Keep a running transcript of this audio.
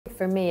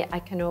for me, I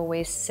can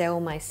always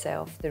sell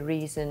myself the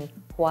reason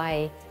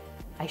why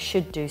I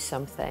should do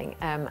something,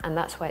 and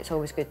that's why it's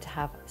always good to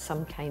have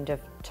some kind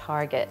of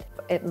target.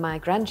 My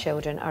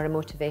grandchildren are a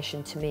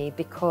motivation to me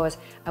because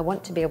I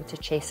want to be able to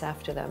chase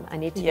after them. I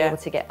need to be able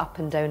to get up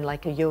and down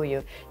like a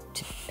yo-yo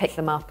to pick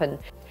them up,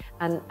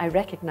 and I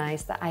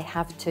recognise that I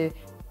have to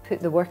put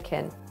the work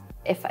in.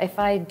 If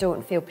I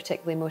don't feel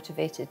particularly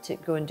motivated to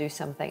go and do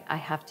something, I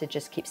have to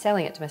just keep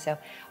selling it to myself,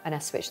 and I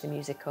switch the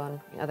music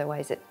on.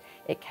 Otherwise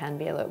it can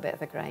be a little bit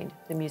of a grind.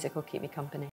 The music will keep me company.